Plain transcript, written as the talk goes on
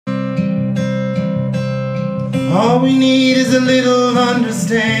All we need is a little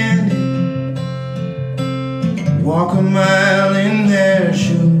understanding. Walk a mile in their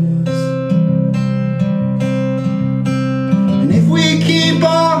shoes. And if we keep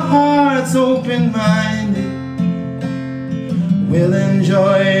our hearts open-minded, we'll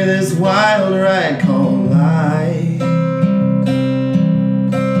enjoy this wild ride called life.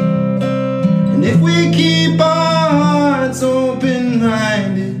 And if we keep our hearts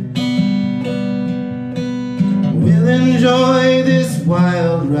open-minded, we'll enjoy this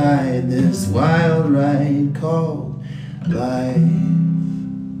wild ride called life.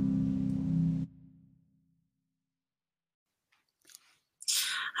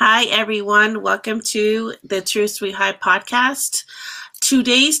 Hi, everyone. Welcome to the True Sweet High podcast.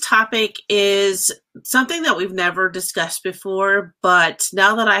 Today's topic is something that we've never discussed before, but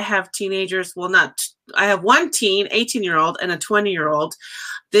now that I have teenagers, I have one 18-year-old and a 20-year-old,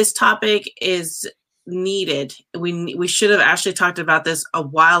 this topic is needed. We should have actually talked about this a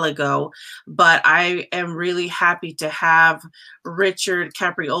while ago, but I am really happy to have Richard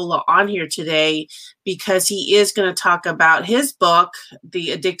Capriola on here today because he is going to talk about his book,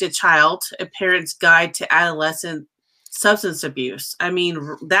 The Addicted Child, A Parent's Guide to Adolescent Substance Abuse. I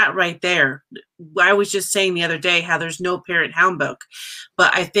mean, that right there. I was just saying the other day how there's no parent handbook,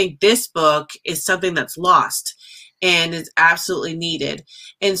 but I think this book is something that's lost and is absolutely needed.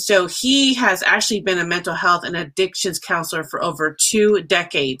 And so he has actually been a mental health and addictions counselor for over 2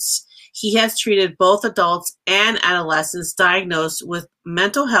 decades. He has treated both adults and adolescents diagnosed with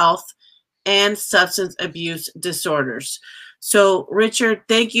mental health and substance abuse disorders. So, Richard,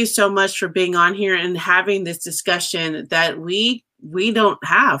 thank you so much for being on here and having this discussion that we don't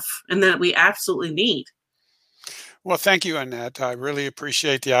have and that we absolutely need. Well, thank you, Annette. I really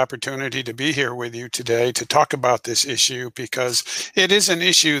appreciate the opportunity to be here with you today to talk about this issue because it is an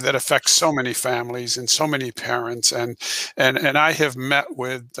issue that affects so many families and so many parents. And I have met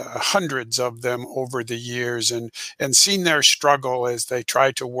with hundreds of them over the years and seen their struggle as they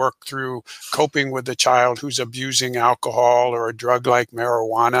try to work through coping with a child who's abusing alcohol or a drug like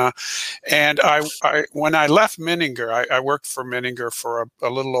marijuana. And when I left Menninger, I worked for Menninger for a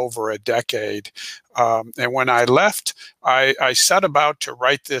little over a decade. And when I left, I set about to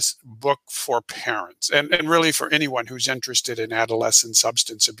write this book for parents and really for anyone who's interested in adolescent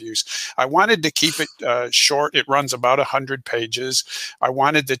substance abuse. I wanted to keep it short. It runs about 100 pages. I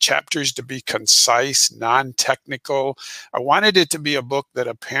wanted the chapters to be concise, non-technical. I wanted it to be a book that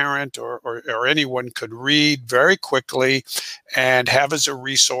a parent or anyone could read very quickly and have as a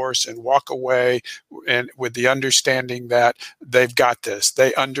resource and walk away with the understanding that they've got this.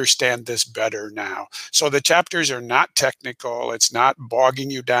 They understand this better now. So the chapters are not technical. It's not bogging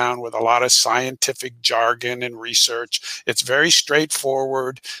you down with a lot of scientific jargon and research. It's very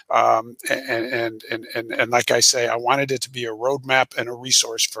straightforward. And like I say, I wanted it to be a roadmap and a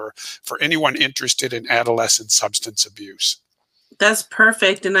resource for anyone interested in adolescent substance abuse. That's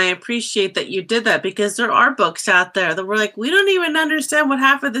perfect. And I appreciate that you did that because there are books out there that were like, we don't even understand what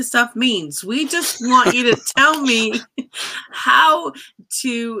half of this stuff means. We just want you to tell me how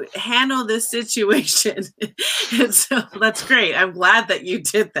to handle this situation. And so that's great. I'm glad that you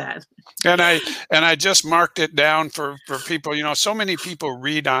did that. And I just marked it down for people. You know, so many people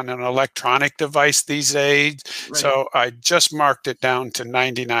read on an electronic device these days. Right. So I just marked it down to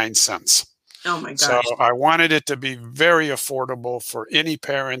 99 cents. Oh my gosh. So I wanted it to be very affordable for any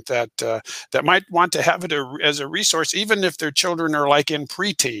parent that might want to have it as a resource, even if their children are like in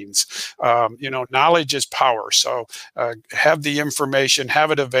preteens. You know, knowledge is power. So have the information, have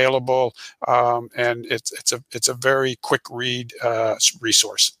it available, and it's a very quick read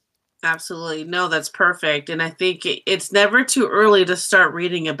resource. Absolutely. No, that's perfect. And I think it's never too early to start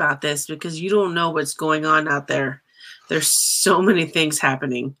reading about this because you don't know what's going on out there. There's so many things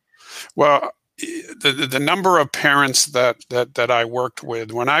happening. Well, the number of parents that I worked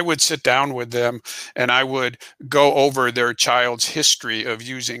with, when I would sit down with them and I would go over their child's history of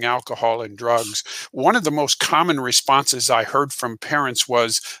using alcohol and drugs, one of the most common responses I heard from parents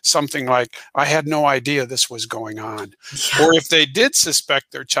was something like, I had no idea this was going on. Yeah. Or if they did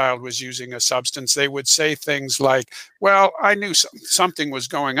suspect their child was using a substance, they would say things like, well, I knew something was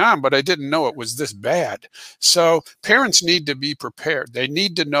going on, but I didn't know it was this bad. So parents need to be prepared. They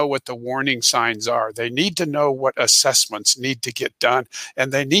need to know what the warning signs are. They need to know what assessments need to get done,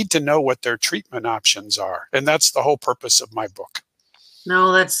 and they need to know what their treatment options are. And that's the whole purpose of my book.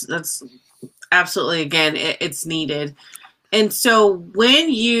 No, that's absolutely, again, it's needed. And so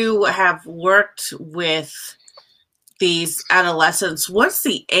when you have worked with these adolescents, what's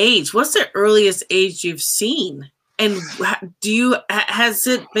the age? What's the earliest age you've seen? And has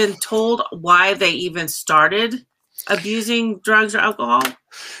it been told why they even started abusing drugs or alcohol?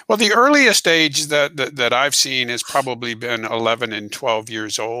 Well, the earliest age that I've seen has probably been 11 and 12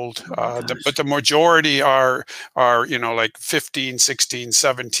 years old. Oh But the majority are, like 15, 16,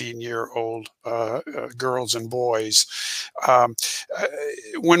 17-year-old girls and boys. Um, uh,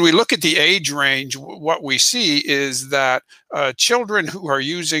 when we look at the age range, what we see is that children who are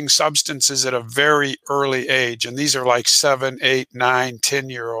using substances at a very early age, and these are like 7, 8, 9,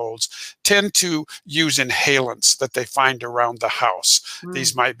 10-year-olds, tend to use inhalants that they find around the house.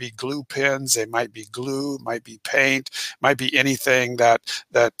 These might be glue pens, they might be glue, might be paint, might be anything that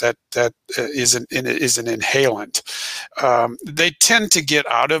is an inhalant. They tend to get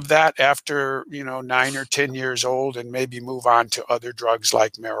out of that after 9 or 10 years old and maybe move on to other drugs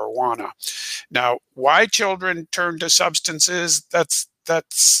like marijuana. Now, why children turn to substances? That's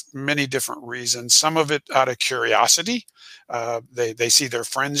many different reasons. Some of it out of curiosity. They see their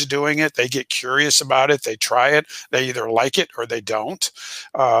friends doing it. They get curious about it. They try it. They either like it or they don't.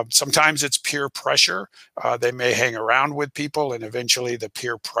 Sometimes it's peer pressure. They may hang around with people and eventually the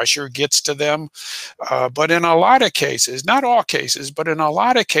peer pressure gets to them. But in a lot of cases, not all cases, but in a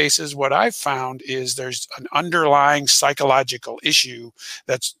lot of cases, what I've found is there's an underlying psychological issue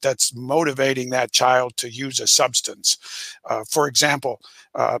that's motivating that child to use a substance. For example,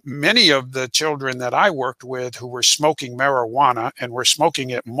 many of the children that I worked with who were smoking marijuana and were smoking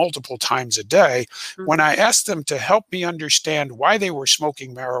it multiple times a day, when I asked them to help me understand why they were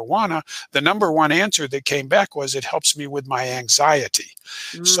smoking marijuana, the number one answer that came back was, it helps me with my anxiety.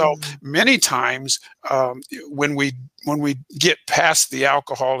 So many times when we get past the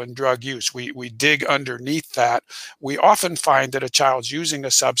alcohol and drug use, we dig underneath that, we often find that a child's using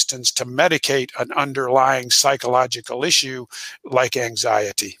a substance to medicate an underlying psychological issue like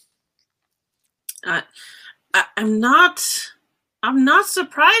anxiety. I'm not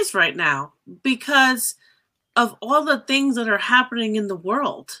surprised right now because of all the things that are happening in the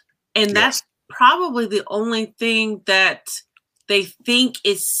world. And that's probably the only thing that they think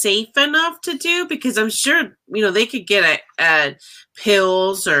is safe enough to do, because I'm sure, they could get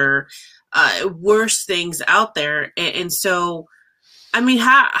pills or worse things out there. And so, I mean,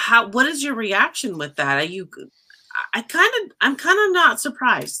 what is your reaction with that? I'm kind of not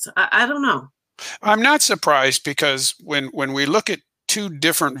surprised. I don't know. I'm not surprised because when we look at two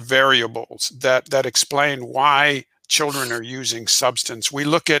different variables that explain why children are using substance, we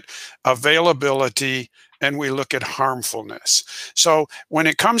look at availability and we look at harmfulness. So when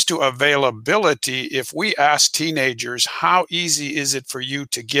it comes to availability, if we ask teenagers, how easy is it for you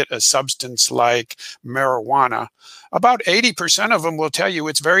to get a substance like marijuana, about 80% of them will tell you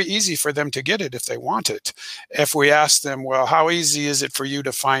it's very easy for them to get it if they want it. If we ask them, well, how easy is it for you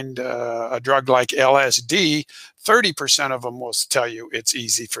to find a drug like LSD, 30% of them will tell you it's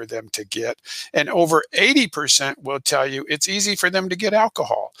easy for them to get. And over 80% will tell you it's easy for them to get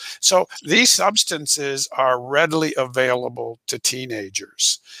alcohol. So these substances are readily available to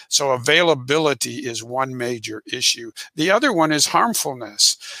teenagers. So availability is one major issue. The other one is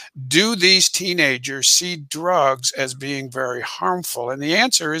harmfulness. Do these teenagers see drugs as being very harmful? And the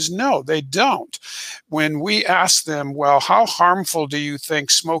answer is no, they don't. When we ask them, well, how harmful do you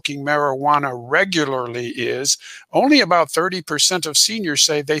think smoking marijuana regularly is? Only about 30% of seniors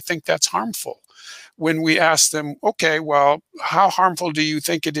say they think that's harmful. When we ask them, okay, well, how harmful do you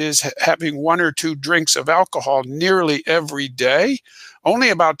think it is having 1 or 2 drinks of alcohol nearly every day? Only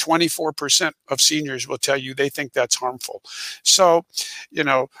about 24% of seniors will tell you they think that's harmful. So,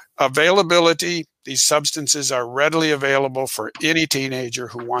 availability, these substances are readily available for any teenager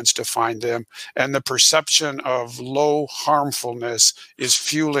who wants to find them. And the perception of low harmfulness is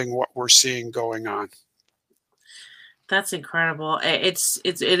fueling what we're seeing going on. That's incredible. It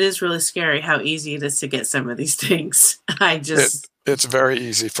is really scary how easy it is to get some of these things. It's very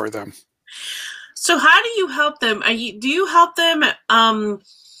easy for them. So how do you help them? Do you help them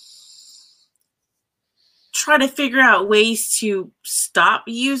try to figure out ways to stop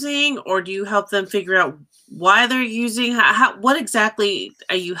using, or do you help them figure out why they're using? What exactly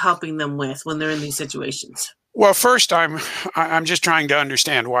are you helping them with when they're in these situations? Well, first, I'm just trying to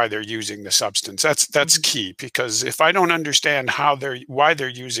understand why they're using the substance. That's key, because if I don't understand why they're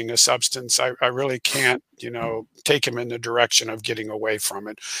using a substance, I really can't take him in the direction of getting away from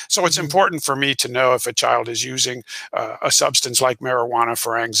it. So it's important for me to know if a child is using a substance like marijuana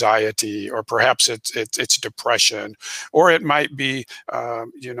for anxiety, or perhaps it's depression, or it might be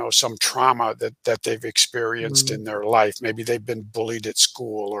some trauma that they've experienced in their life. Maybe they've been bullied at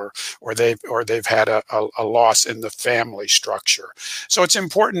school, or they've had a loss in the family structure. So it's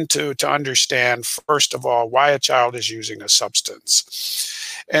important to understand, first of all, why a child is using a substance.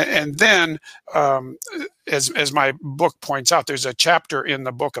 And then, as my book points out, there's a chapter in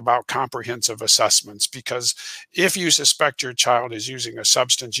the book about comprehensive assessments, because if you suspect your child is using a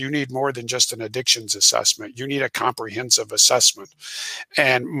substance, you need more than just an addictions assessment. You need a comprehensive assessment.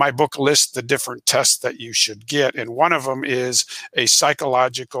 And my book lists the different tests that you should get. And one of them is a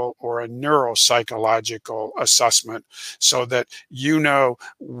psychological or a neuropsychological assessment, so that you know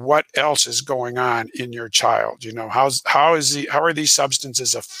what else is going on in your child. How are these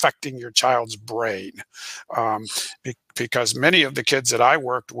substances affecting your child's brain? Because many of the kids that I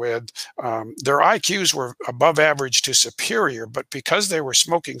worked with, their IQs were above average to superior, but because they were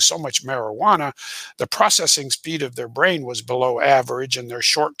smoking so much marijuana, the processing speed of their brain was below average and their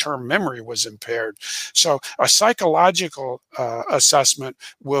short-term memory was impaired. So a psychological assessment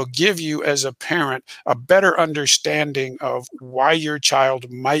will give you, as a parent, a better understanding of why your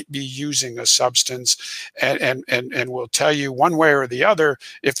child might be using a substance, and will tell you one way or the other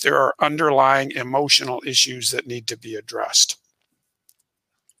if there are underlying emotional issues that need to be addressed.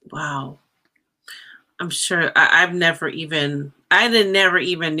 Wow. I'm sure I never even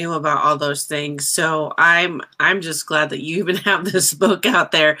knew about all those things. So I'm just glad that you even have this book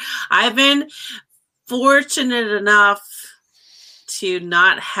out there. I've been fortunate enough to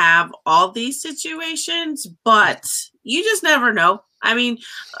not have all these situations, but you just never know. I mean,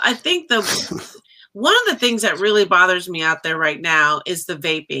 I think one of the things that really bothers me out there right now is the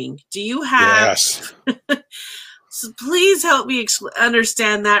vaping. Do you have? Yes. So please help me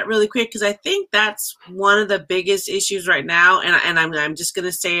understand that really quick, because I think that's one of the biggest issues right now. And I'm just going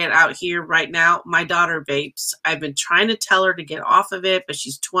to say it out here right now. My daughter vapes. I've been trying to tell her to get off of it, but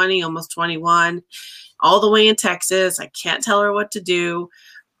she's 20, almost 21, all the way in Texas. I can't tell her what to do.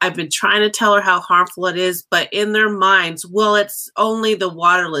 I've been trying to tell her how harmful it is, but in their minds, well, it's only the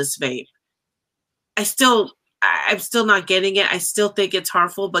waterless vape. I'm still not getting it. I still think it's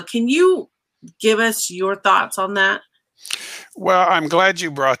harmful, but can you give us your thoughts on that? Well, I'm glad you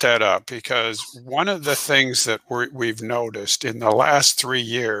brought that up, because one of the things that we've noticed in the last 3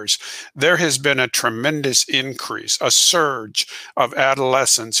 years, there has been a tremendous increase, a surge of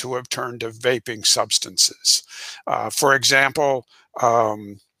adolescents who have turned to vaping substances. For example,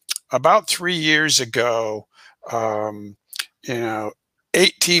 about 3 years ago,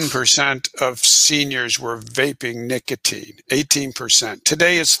 18% of seniors were vaping nicotine, 18%.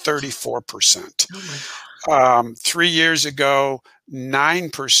 Today it's 34%. Oh my 3 years ago,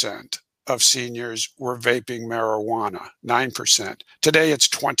 9% of seniors were vaping marijuana, 9%. Today it's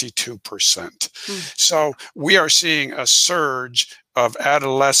 22%. So we are seeing a surge of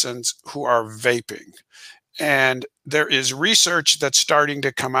adolescents who are vaping. And there is research that's starting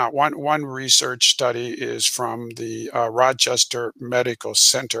to come out. One research study is from the Rochester Medical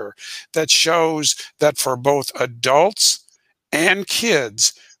Center that shows that for both adults and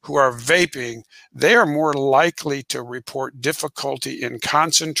kids who are vaping, they are more likely to report difficulty in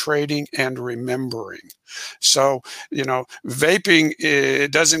concentrating and remembering. So, vaping,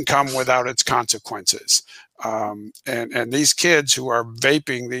 it doesn't come without its consequences. And these kids who are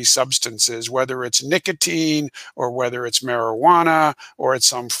vaping these substances, whether it's nicotine or whether it's marijuana or it's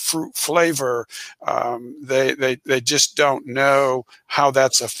some fruit flavor, they just don't know how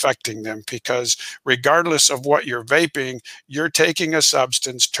that's affecting them, because regardless of what you're vaping, you're taking a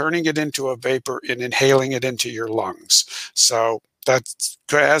substance, turning it into a vapor, and inhaling it into your lungs. So that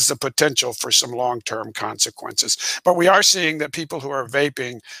has the potential for some long-term consequences. But we are seeing that people who are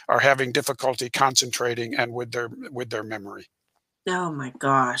vaping are having difficulty concentrating and with their memory. Oh my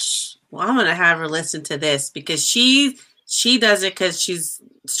gosh. Well, I'm going to have her listen to this, because she does it because she's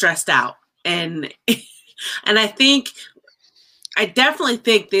stressed out. And I definitely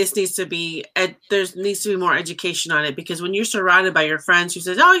think this needs to be, there needs to be more education on it, because when you're surrounded by your friends who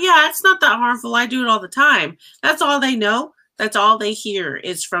says, oh yeah, it's not that harmful, I do it all the time. That's all they know. That's all they hear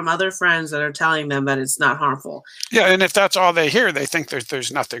is from other friends that are telling them that it's not harmful. Yeah, and if that's all they hear, they think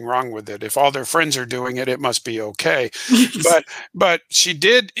there's nothing wrong with it. If all their friends are doing it, it must be okay. But she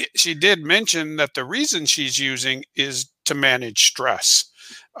did mention that the reason she's using is to manage stress.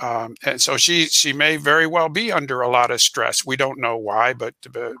 And so she may very well be under a lot of stress. We don't know why, but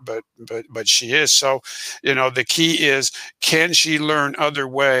she is. So, the key is, can she learn other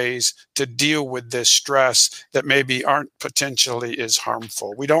ways to deal with this stress that maybe aren't potentially as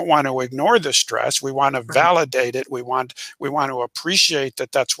harmful? We don't want to ignore the stress. We want to validate it. We want to appreciate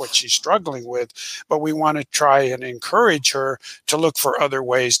that that's what she's struggling with, but we want to try and encourage her to look for other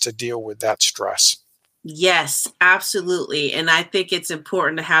ways to deal with that stress. Yes, absolutely. And I think it's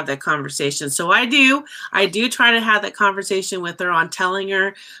important to have that conversation. So I do try to have that conversation with her on telling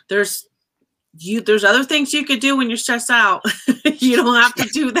her there's other things you could do when you're stressed out. You don't have to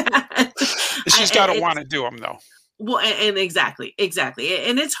do that. She's got to want to do them, though. Well, and exactly.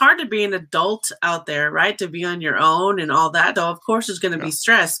 And it's hard to be an adult out there, right? To be on your own and all that, though, of course, there's going to be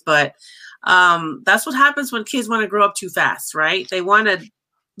stress, but that's what happens when kids want to grow up too fast, right?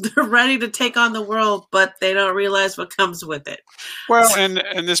 They're ready to take on the world, but they don't realize what comes with it. Well,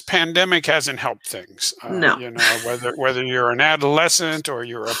 and this pandemic hasn't helped things. No. Whether you're an adolescent or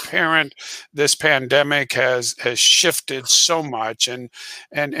you're a parent, this pandemic has shifted so much, and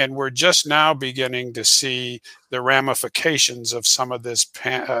we're just now beginning to see the ramifications of some of this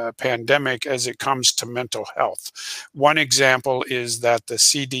pandemic as it comes to mental health. One example is that the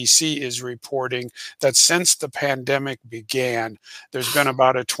CDC is reporting that since the pandemic began, there's been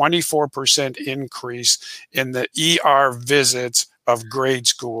about a 24% increase in the ER visits of grade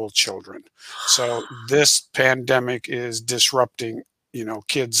school children. So this pandemic is disrupting,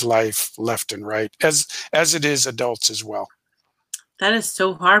 kids' life left and right, as it is adults as well. That is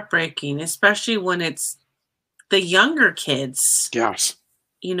so heartbreaking, especially when it's the younger kids. Yes.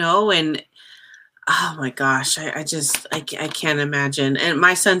 And oh my gosh, I can't imagine. And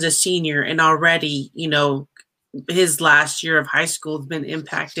my son's a senior, and already, his last year of high school has been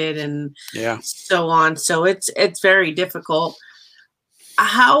impacted and so on. So it's very difficult.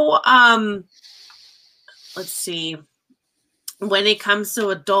 How, let's see, when it comes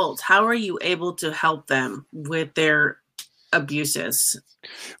to adults, how are you able to help them with their abuses?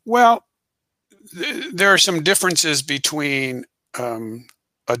 Well, there are some differences between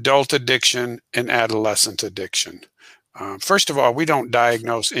adult addiction and adolescent addiction. First of all, we don't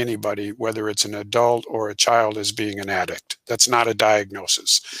diagnose anybody, whether it's an adult or a child, as being an addict. That's not a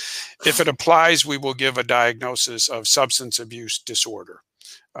diagnosis. If it applies, we will give a diagnosis of substance abuse disorder.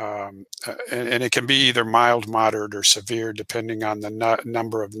 And it can be either mild, moderate, or severe, depending on the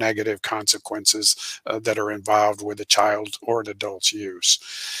number of negative consequences that are involved with a child or an adult's use.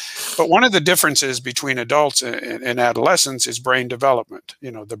 But one of the differences between adults and adolescents is brain development.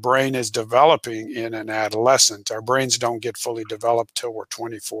 The brain is developing in an adolescent. Our brains don't get fully developed till we're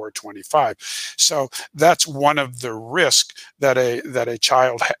 24 or 25. So that's one of the risks that a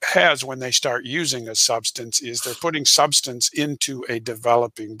child has when they start using a substance, is they're putting substance into a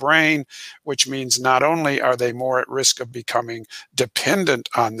developing brain, which means not only are they more at risk of becoming dependent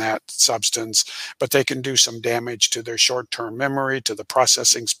on that substance, but they can do some damage to their short-term memory, to the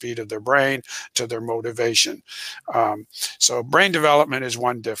processing speed of their brain, to their motivation. So brain development is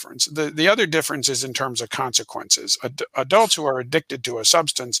one difference. The other difference is in terms of consequences. Adults who are addicted to a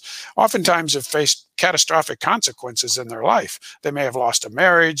substance oftentimes have faced catastrophic consequences in their life. They may have lost a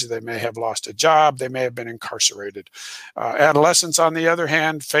marriage, they may have lost a job, they may have been incarcerated. Adolescents, on the other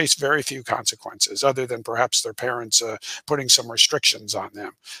hand, face very few consequences, other than perhaps their parents putting some restrictions on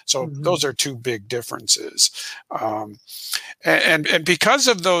them. So those are two big differences. And because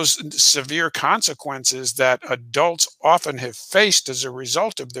of those severe consequences that adults often have faced as a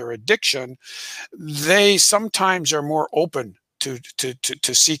result of their addiction, they sometimes are more open to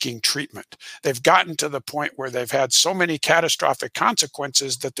seeking treatment. They've gotten to the point where they've had so many catastrophic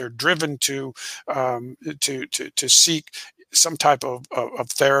consequences that they're driven to seek some type of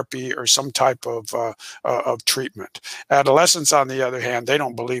therapy or some type of treatment. Adolescents, on the other hand, they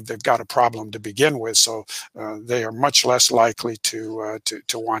don't believe they've got a problem to begin with, so they are much less likely to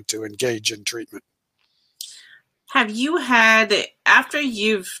want to engage in treatment. Have you had, after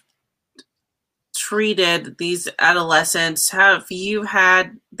you've treated these adolescents, have you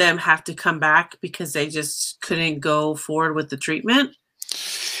had them have to come back because they just couldn't go forward with the treatment?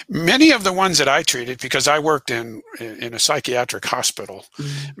 Many of the ones that I treated, because I worked in a psychiatric hospital,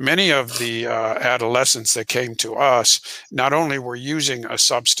 many of the adolescents that came to us not only were using a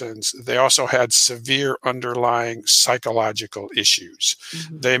substance, they also had severe underlying psychological issues.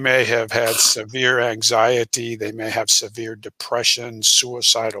 They may have had severe anxiety, they may have severe depression,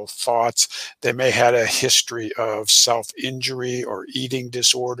 suicidal thoughts, they may have had a history of self-injury or eating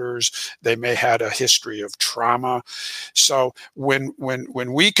disorders, they may have had a history of trauma. So when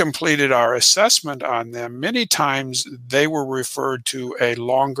we completed our assessment on them, many times they were referred to a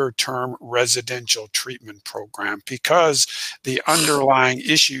longer-term residential treatment program because the underlying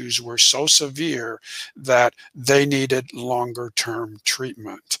issues were so severe that they needed longer-term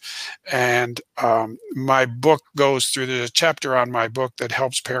treatment. And my book goes through, there's a chapter on my book that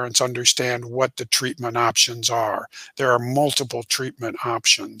helps parents understand what the treatment options are. There are multiple treatment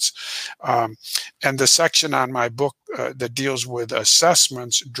options. And the section on my book that deals with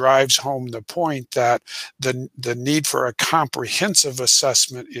assessments drives home the point that the need for a comprehensive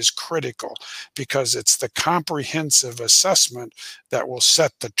assessment is critical, because it's the comprehensive assessment that will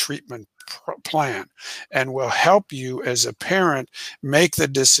set the treatment plan and will help you as a parent make the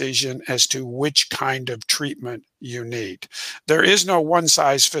decision as to which kind of treatment you need. There is no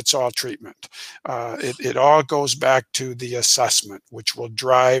one-size-fits-all treatment. It all goes back to the assessment, which will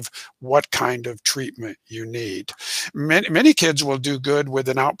drive what kind of treatment you need. Many kids will do good with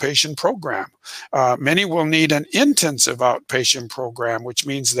an outpatient program. Many will need an intensive outpatient program, which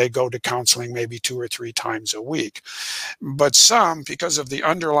means they go to counseling maybe 2 or 3 times a week. But some, because of the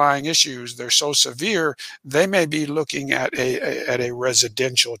underlying issues, they're so severe, they may be looking at a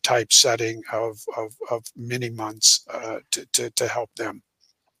residential type setting of many months to help them.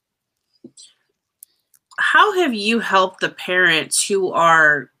 How have you helped the parents who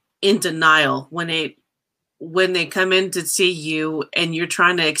are in denial when they come in to see you and you're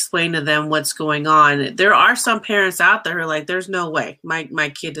trying to explain to them what's going on? There are some parents out there who are like, there's no way.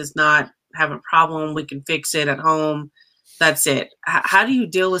 My kid does not have a problem. We can fix it at home. That's it. How do you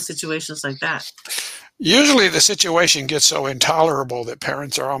deal with situations like that? Usually the situation gets so intolerable that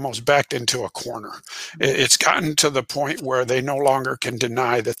parents are almost backed into a corner. It's gotten to the point where they no longer can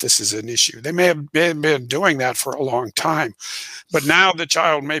deny that this is an issue. They may have been doing that for a long time, but now the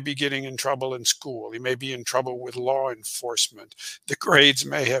child may be getting in trouble in school. He may be in trouble with law enforcement. The grades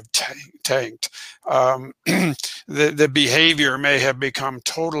may have tanked. The behavior may have become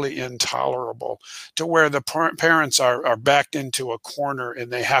totally intolerable to where the parents are backed into a corner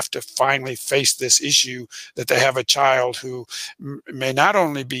and they have to finally face this issue that they have a child who may not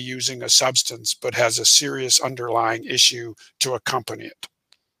only be using a substance, but has a serious underlying issue to accompany it.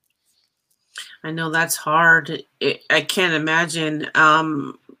 I know that's hard. I can't imagine,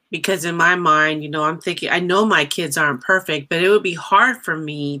 because in my mind, I'm thinking, I know my kids aren't perfect, but it would be hard for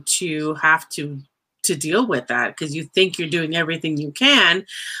me to have to deal with that, because you think you're doing everything you can,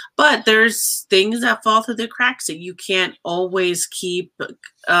 but there's things that fall through the cracks that you can't always keep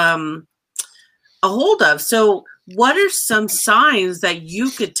a hold of. So what are some signs that you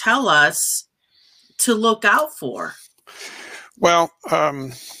could tell us to look out for? Well,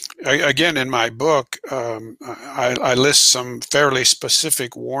 again, in my book, I list some fairly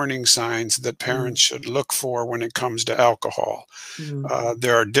specific warning signs that parents should look for when it comes to alcohol.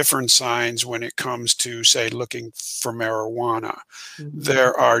 There are different signs when it comes to, say, looking for marijuana.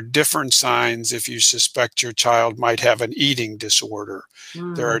 There are different signs if you suspect your child might have an eating disorder.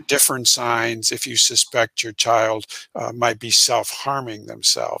 There are different signs if you suspect your child might be self-harming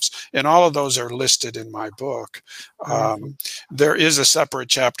themselves. And all of those are listed in my book. There is a separate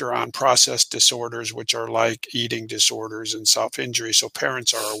chapter on process disorders, which are like eating disorders and self-injury. So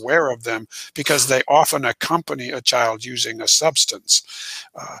parents are aware of them because they often accompany a child using a substance.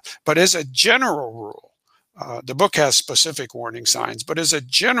 But as a general rule, the book has specific warning signs, but as a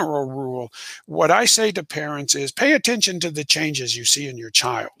general rule, what I say to parents is pay attention to the changes you see in your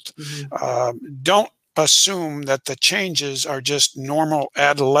child. Don't assume that the changes are just normal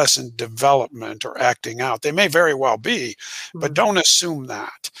adolescent development or acting out. They may very well be, but don't assume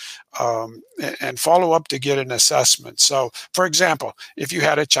that. And follow up to get an assessment. So, for example, if you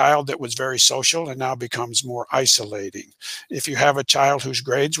had a child that was very social and now becomes more isolating, if you have a child whose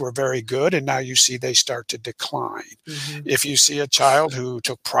grades were very good and now you see they start to decline, if you see a child who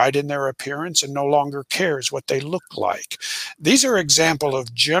took pride in their appearance and no longer cares what they look like, these are examples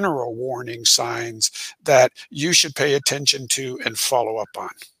of general warning signs that you should pay attention to and follow up on.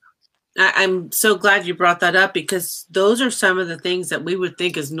 I'm so glad you brought that up, because those are some of the things that we would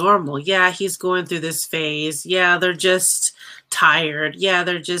think is normal. Yeah, he's going through this phase. Yeah, they're just tired. Yeah,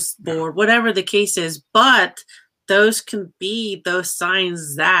 they're just bored, whatever the case is. But those can be those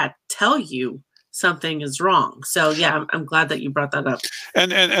signs that tell you something is wrong. So yeah, I'm glad that you brought that up.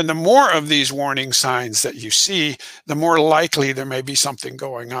 And the more of these warning signs that you see, the more likely there may be something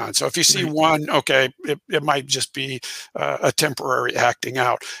going on. So if you see one, okay, it might just be a temporary acting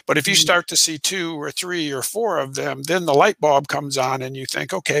out. But if you start to see 2 or 3 or 4 of them, then the light bulb comes on and you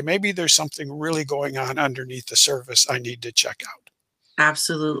think, okay, maybe there's something really going on underneath the surface I need to check out.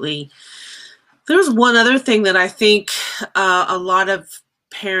 Absolutely. There's one other thing that I think a lot of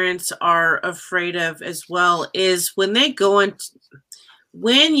parents are afraid of as well is when they go in,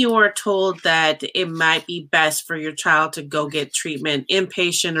 when you are told that it might be best for your child to go get treatment,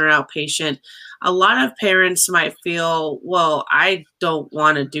 inpatient or outpatient, a lot of parents might feel, well, I don't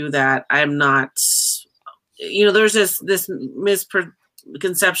want to do that. I'm not, there's this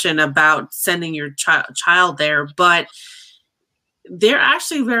misconception about sending your child there, but they're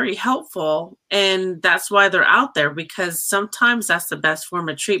actually very helpful, and that's why they're out there, because sometimes that's the best form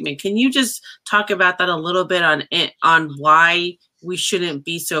of treatment. Can you just talk about that a little bit on why we shouldn't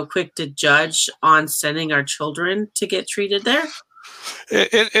be so quick to judge on sending our children to get treated there?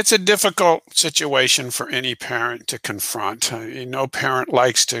 It's a difficult situation for any parent to confront. No parent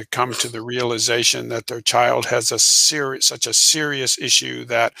likes to come to the realization that their child has such a serious issue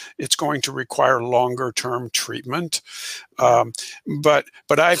that it's going to require longer term treatment. But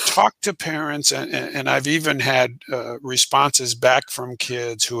I've talked to parents, and I've even had responses back from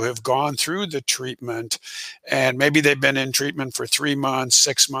kids who have gone through the treatment, and maybe they've been in treatment for 3 months,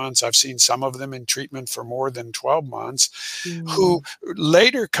 6 months. I've seen some of them in treatment for more than 12 months, who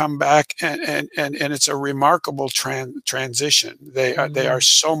later come back, and it's a remarkable transition. They are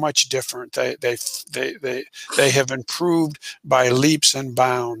so much different. They have improved by leaps and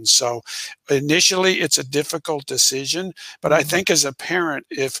bounds. So initially, it's a difficult decision. But I think as a parent,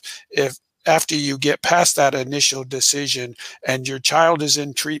 if after you get past that initial decision and your child is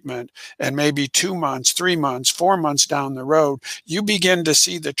in treatment, and maybe 2 months, 3 months, 4 months down the road, you begin to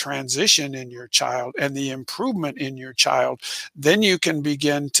see the transition in your child and the improvement in your child, then you can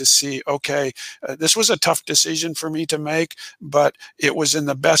begin to see, okay, this was a tough decision for me to make, but it was in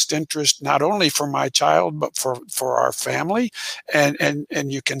the best interest, not only for my child, but for our family. And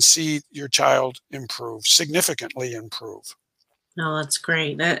you can see your child improve, significantly improve. No, that's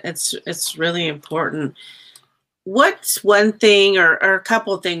great. It's really important. What's one thing or a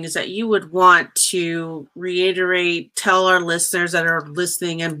couple of things that you would want to reiterate, tell our listeners that are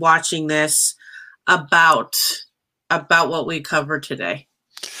listening and watching this about what we covered today?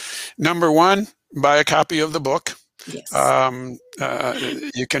 Number one, buy a copy of the book. Yes.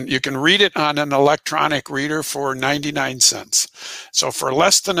 You can read it on an electronic reader for 99 cents. So for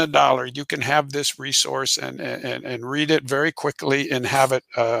less than $1, you can have this resource and read it very quickly and have it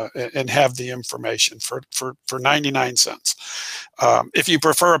and have the information for 99 cents. If you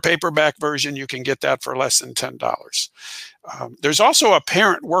prefer a paperback version, you can get that for less than $10. There's also a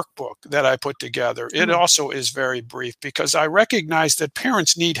parent workbook that I put together. It also is very brief because I recognize that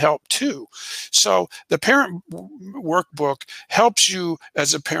parents need help too. So the parent workbook helps you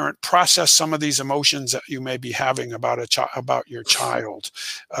as a parent process some of these emotions that you may be having about your child.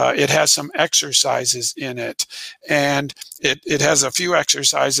 It has some exercises in it, and it has a few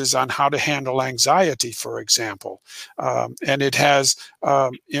exercises on how to handle anxiety, for example. And it has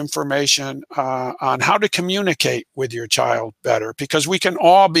information on how to communicate with your child better, because we can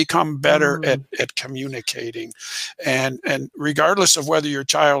all become better at communicating. And regardless of whether your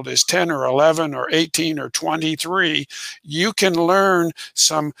child is 10 or 11 or 18 or 23, you can learn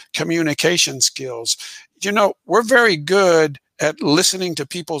some communication skills. We're very good at listening to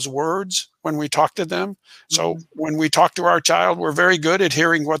people's words when we talk to them. So when we talk to our child, we're very good at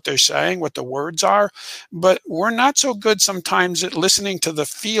hearing what they're saying, what the words are, but we're not so good sometimes at listening to the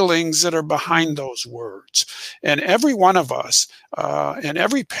feelings that are behind those words. And every one of us and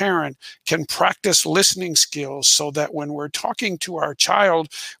every parent can practice listening skills so that when we're talking to our child,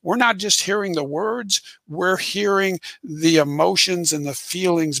 we're not just hearing the words, we're hearing the emotions and the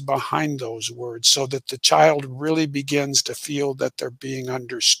feelings behind those words, so that the child really begins to feel that they're being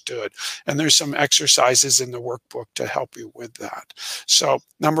understood. And there's some exercises in the workbook to help you with that. So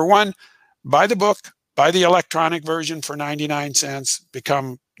number one, buy the book, buy the electronic version for 99 cents,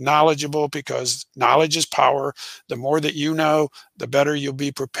 become knowledgeable, because knowledge is power. The more that you know, the better you'll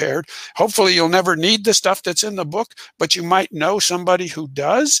be prepared. Hopefully you'll never need the stuff that's in the book, but you might know somebody who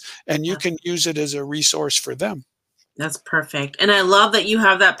does, and you can use it as a resource for them. That's perfect. And I love that you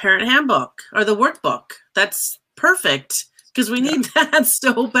have that parent handbook or the workbook. That's perfect, because we need that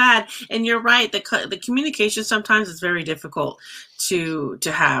so bad. And you're right, the communication sometimes is very difficult to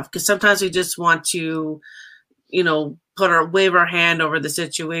have, because sometimes we just want to, wave our hand over the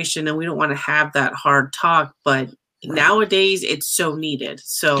situation, and we don't want to have that hard talk. But nowadays it's so needed.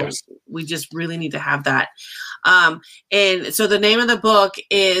 So we just really need to have that. And so the name of the book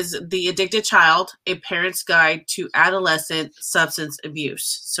is The Addicted Child, A Parent's Guide to Adolescent Substance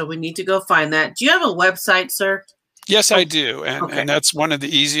Abuse. So we need to go find that. Do you have a website, sir? Yes, I Oh, do, okay. and that's one of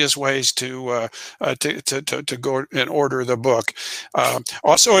the easiest ways to go and order the book.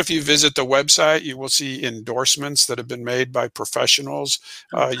 Also, if you visit the website, you will see endorsements that have been made by professionals.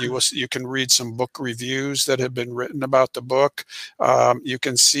 Okay. You can read some book reviews that have been written about the book. You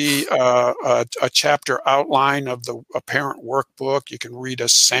can see a chapter outline of a parent workbook. You can read a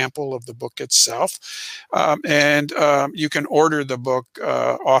sample of the book itself, and you can order the book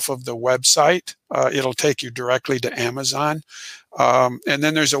off of the website. It'll take you directly to Amazon. And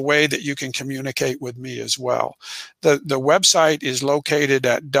then there's a way that you can communicate with me as well. The website is located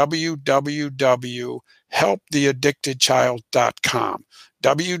at www.helptheaddictedchild.com.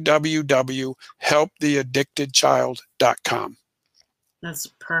 www.helptheaddictedchild.com. That's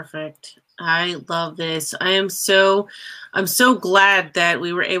perfect. I love this. I'm so glad that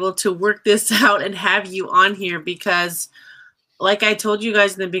we were able to work this out and have you on here because like I told you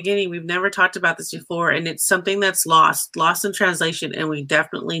guys in the beginning, we've never talked about this before, and it's something that's lost in translation, and we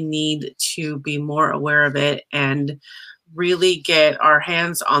definitely need to be more aware of it and really get our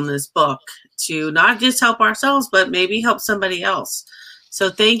hands on this book to not just help ourselves, but maybe help somebody else.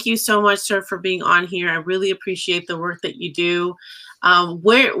 So thank you so much, sir, for being on here. I really appreciate the work that you do.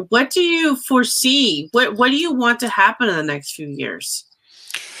 What do you foresee? What do you want to happen in the next few years?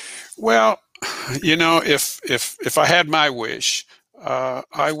 Well, if I had my wish,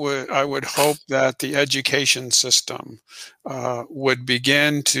 I would hope that the education system would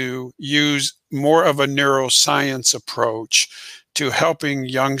begin to use more of a neuroscience approach to helping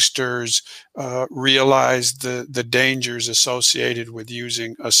youngsters realize the dangers associated with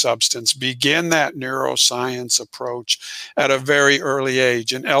using a substance. Begin that neuroscience approach at a very early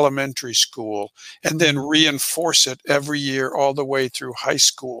age in elementary school, and then reinforce it every year all the way through high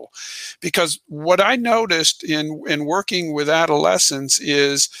school. Because what I noticed in working with adolescents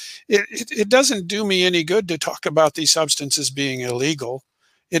is it doesn't do me any good to talk about these substances being illegal.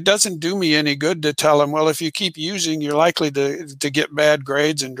 It doesn't do me any good to tell them, well, if you keep using, you're likely to get bad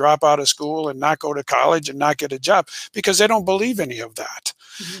grades and drop out of school and not go to college and not get a job, because they don't believe any of that.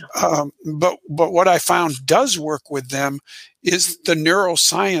 Yeah. But what I found does work with them is the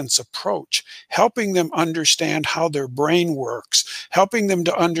neuroscience approach, helping them understand how their brain works, helping them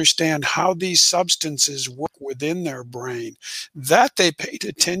to understand how these substances work within their brain. That they paid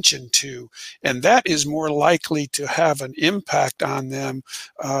attention to, and that is more likely to have an impact on them.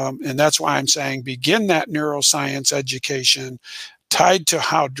 And that's why I'm saying begin that neuroscience education tied to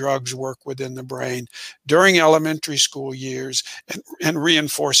how drugs work within the brain during elementary school years, and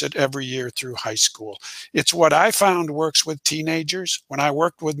reinforce it every year through high school. It's what I found works with teenagers. When I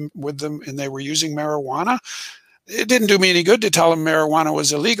worked with them and they were using marijuana, it didn't do me any good to tell them marijuana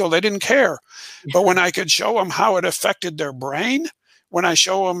was illegal. They didn't care. But when I could show them how it affected their brain, when I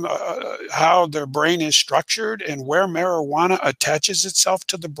show them how their brain is structured and where marijuana attaches itself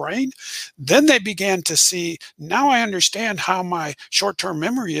to the brain, then they began to see, now I understand how my short-term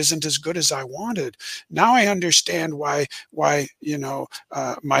memory isn't as good as I wanted. Now I understand why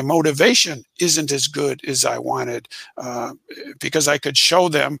my motivation isn't as good as I wanted, because I could show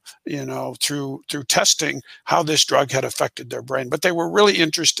them, through testing how this drug had affected their brain. But they were really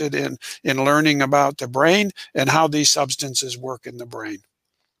interested in learning about the brain and how these substances work in the brain.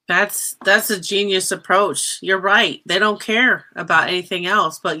 That's a genius approach. You're right. They don't care about anything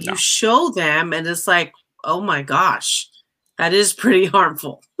else, but you No. show them and it's like, oh my gosh, that is pretty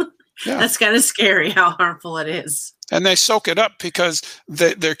harmful. Yeah. That's kind of scary how harmful it is. And they soak it up because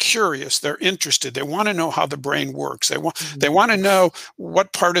they're curious, they're interested, they want to know how the brain works. They want to know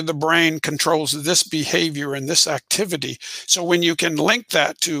what part of the brain controls this behavior and this activity. So when you can link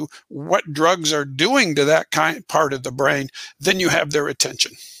that to what drugs are doing to that part of the brain, then you have their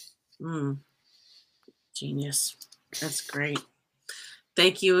attention. Genius. That's great.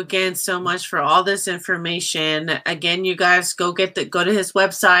 Thank you again so much for all this information. Again, you guys go to his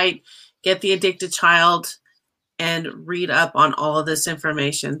website, get The Addicted Child, and read up on all of this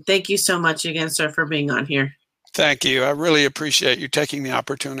information. Thank you so much again, sir, for being on here. Thank you. I really appreciate you taking the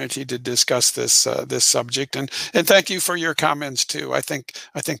opportunity to discuss this this subject, and thank you for your comments too. I think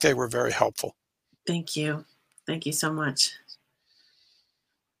they were very helpful. Thank you. Thank you so much.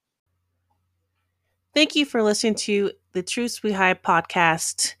 Thank you for listening to the Truths We Hide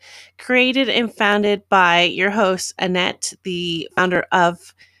podcast, created and founded by your host, Annette, the founder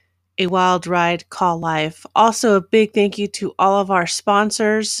of A Wild Ride Called Life. Also, a big thank you to all of our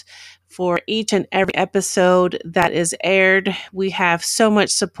sponsors for each and every episode that is aired. We have so much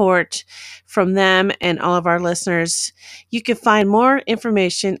support from them and all of our listeners. You can find more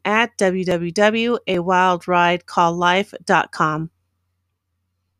information at www.awildridecalledlife.com.